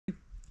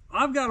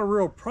I've got a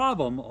real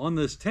problem on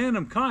this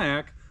tandem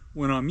kayak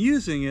when I'm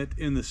using it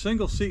in the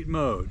single seat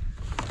mode.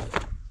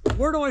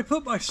 Where do I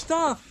put my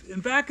stuff in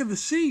back of the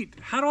seat?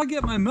 How do I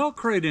get my milk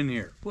crate in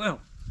here?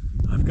 Well,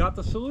 I've got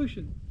the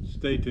solution.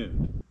 Stay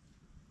tuned.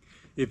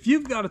 If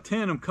you've got a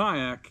tandem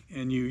kayak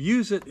and you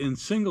use it in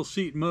single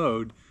seat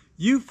mode,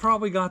 you've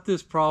probably got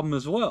this problem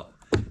as well.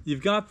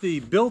 You've got the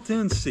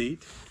built-in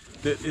seat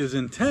that is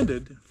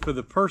intended for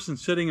the person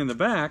sitting in the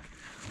back,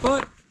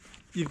 but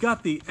you've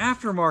got the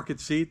aftermarket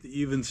seat that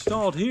you've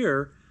installed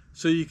here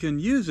so you can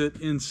use it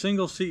in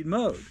single seat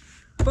mode.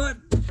 But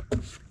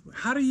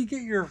how do you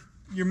get your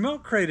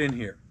milk crate in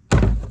here?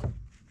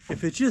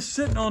 If it's just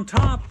sitting on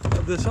top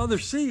of this other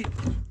seat,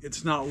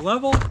 it's not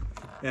level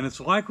and it's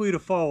likely to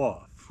fall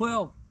off.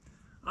 Well,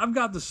 I've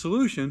got the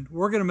solution.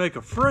 We're going to make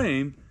a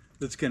frame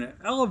that's going to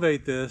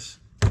elevate this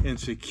and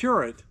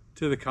secure it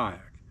to the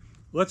kayak.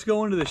 Let's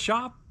go into the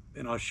shop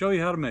and I'll show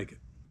you how to make it.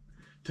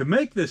 To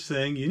make this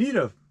thing, you need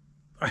a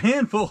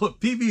handful of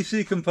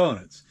PVC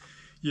components.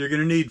 You're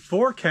going to need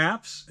 4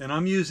 caps, and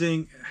I'm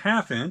using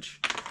 1/2 inch.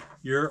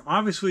 You're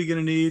obviously going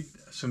to need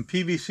some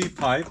PVC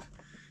pipe.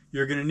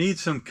 You're going to need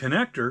some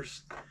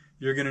connectors.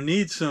 You're going to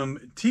need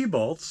some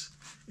T-bolts.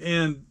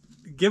 And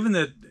given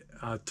that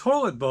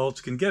toilet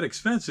bolts can get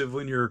expensive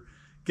when you're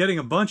getting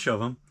a bunch of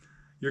them,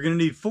 you're going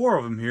to need 4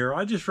 of them here.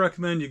 I just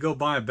recommend you go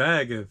buy a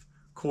bag of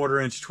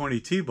 1/4 inch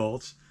 20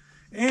 T-bolts.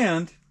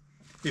 And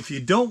if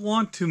you don't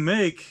want to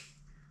make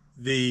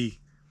the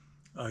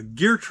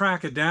gear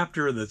track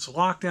adapter that's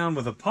locked down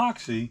with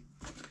epoxy,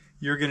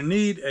 you're going to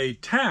need a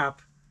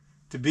tap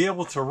to be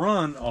able to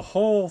run a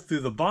hole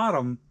through the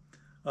bottom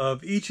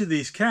of each of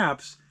these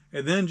caps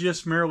and then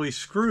just merely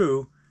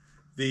screw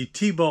the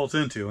T-bolt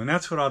into, and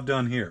that's what I've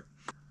done here.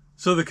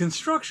 So the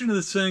construction of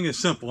this thing is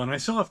simple, and I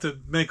still have to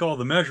make all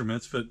the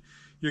measurements, but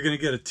you're going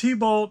to get a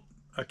T-bolt,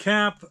 a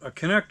cap, a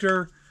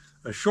connector,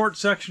 a short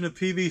section of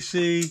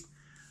PVC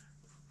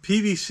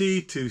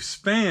to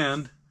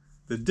span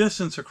the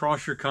distance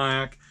across your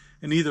kayak,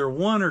 and either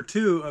 1 or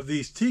 2 of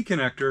these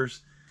T-connectors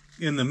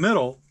in the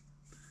middle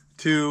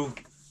to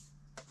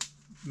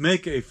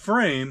make a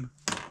frame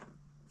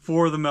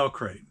for the milk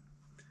crate.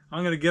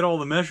 I'm going to get all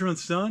the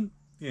measurements done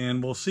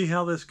and we'll see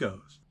how this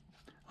goes.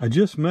 I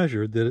just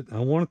measured that I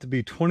want it to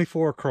be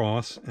 24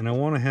 across, and I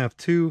want to have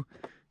 2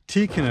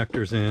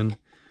 T-connectors in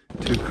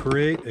to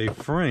create a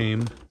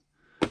frame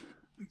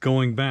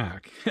going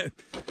back.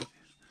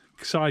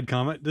 Side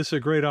comment, this is a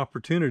great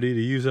opportunity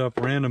to use up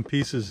random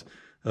pieces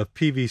of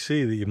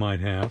PVC that you might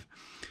have.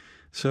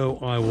 So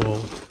I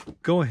will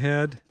go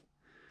ahead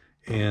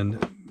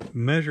and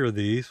measure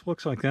these.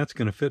 Looks like that's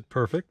going to fit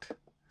perfect.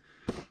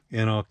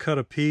 And I'll cut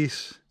a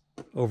piece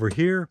over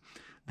here.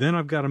 Then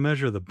I've got to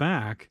measure the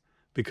back,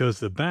 because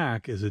the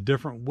back is a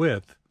different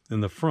width than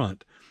the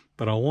front.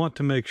 But I want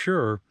to make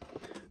sure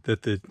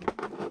that the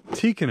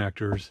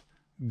T-connectors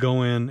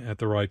go in at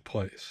the right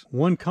place.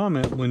 One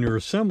comment when you're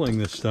assembling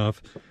this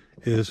stuff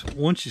is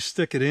once you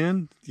stick it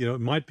in, it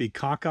might be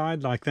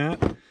cockeyed like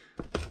that.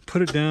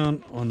 Put it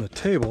down on the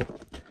table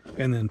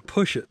and then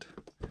push it.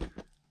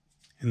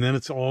 And then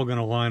it's all going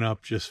to line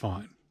up just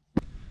fine.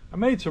 I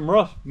made some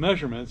rough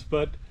measurements,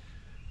 but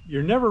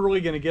you're never really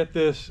going to get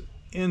this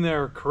in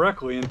there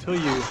correctly until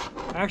you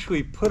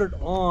actually put it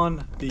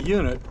on the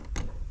unit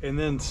and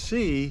then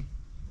see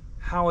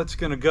how it's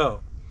going to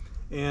go.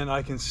 And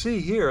I can see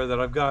here that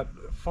I've got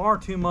far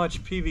too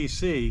much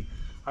PVC.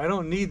 I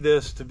don't need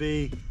this to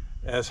be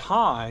as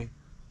high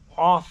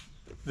off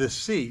the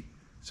seat.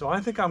 So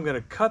I think I'm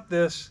going to cut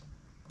this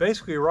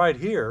basically right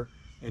here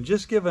and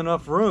just give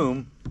enough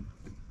room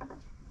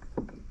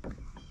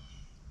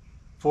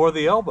for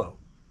the elbow.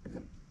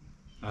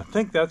 I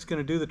think that's going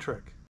to do the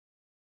trick.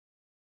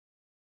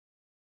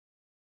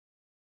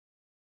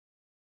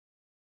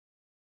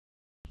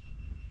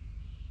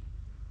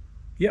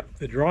 Yep,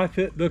 the dry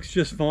fit looks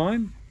just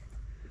fine.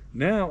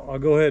 Now I'll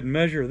go ahead and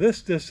measure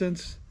this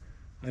distance.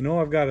 I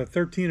know I've got a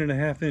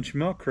 13.5 inch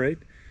milk crate,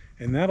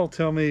 and that'll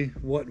tell me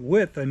what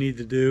width I need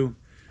to do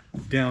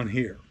down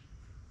here.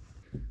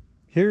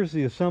 Here's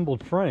the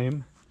assembled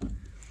frame.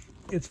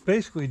 It's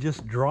basically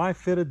just dry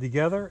fitted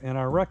together, and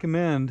I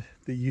recommend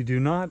that you do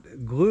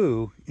not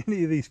glue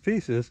any of these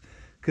pieces,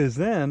 because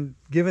then,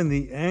 given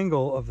the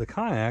angle of the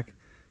kayak,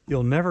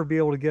 you'll never be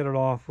able to get it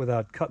off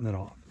without cutting it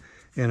off.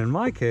 And in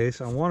my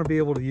case, I want to be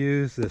able to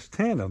use this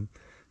tandem,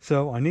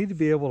 so I need to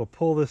be able to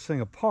pull this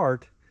thing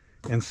apart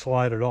and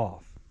slide it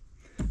off.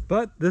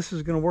 But this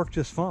is going to work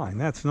just fine.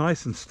 That's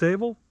nice and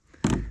stable.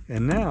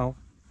 And now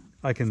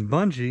I can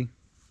bungee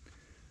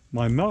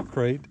my milk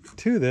crate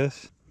to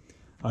this.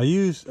 I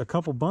used a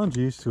couple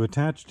bungees to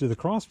attach to the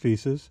cross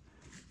pieces,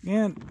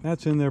 and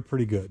that's in there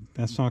pretty good.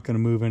 That's not going to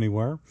move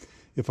anywhere.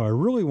 If I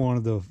really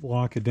wanted to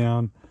lock it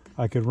down,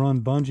 I could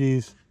run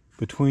bungees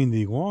between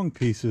the long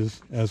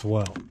pieces as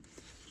well.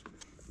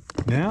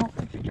 Now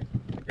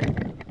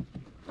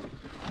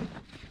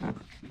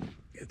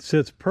it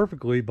sits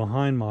perfectly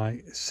behind my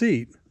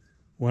seat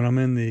when I'm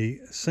in the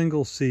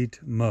single seat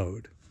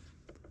mode.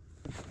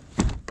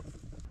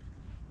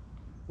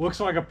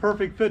 Looks like a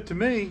perfect fit to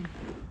me.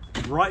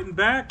 right and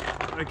back,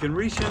 I can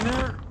reach in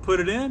there, put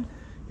it in.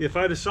 If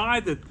I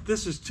decide that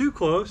this is too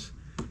close,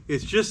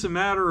 it's just a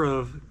matter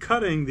of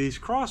cutting these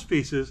cross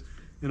pieces,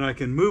 and I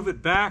can move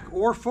it back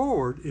or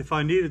forward if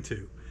I needed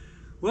to.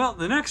 Well,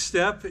 the next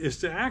step is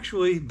to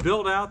actually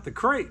build out the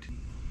crate.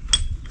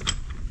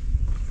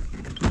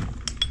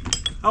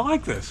 I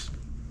like this.